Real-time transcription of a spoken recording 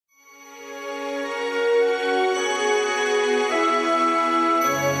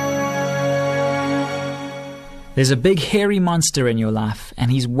There's a big hairy monster in your life, and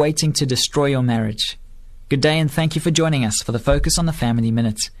he's waiting to destroy your marriage. Good day, and thank you for joining us for the Focus on the Family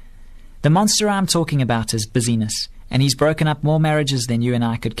Minute. The monster I'm talking about is busyness, and he's broken up more marriages than you and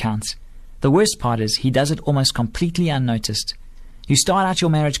I could count. The worst part is he does it almost completely unnoticed. You start out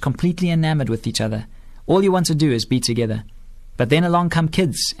your marriage completely enamored with each other. All you want to do is be together. But then along come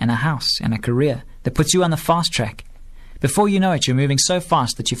kids and a house and a career that puts you on the fast track. Before you know it, you're moving so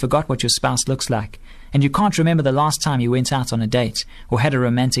fast that you forgot what your spouse looks like, and you can't remember the last time you went out on a date or had a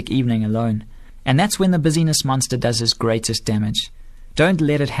romantic evening alone. And that's when the busyness monster does his greatest damage. Don't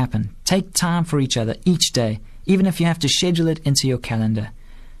let it happen. Take time for each other each day, even if you have to schedule it into your calendar.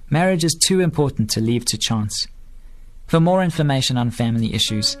 Marriage is too important to leave to chance. For more information on family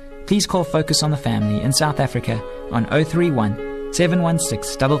issues, please call Focus on the Family in South Africa on 031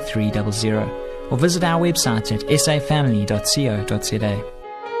 716 3300 or visit our website at safamily.co.za.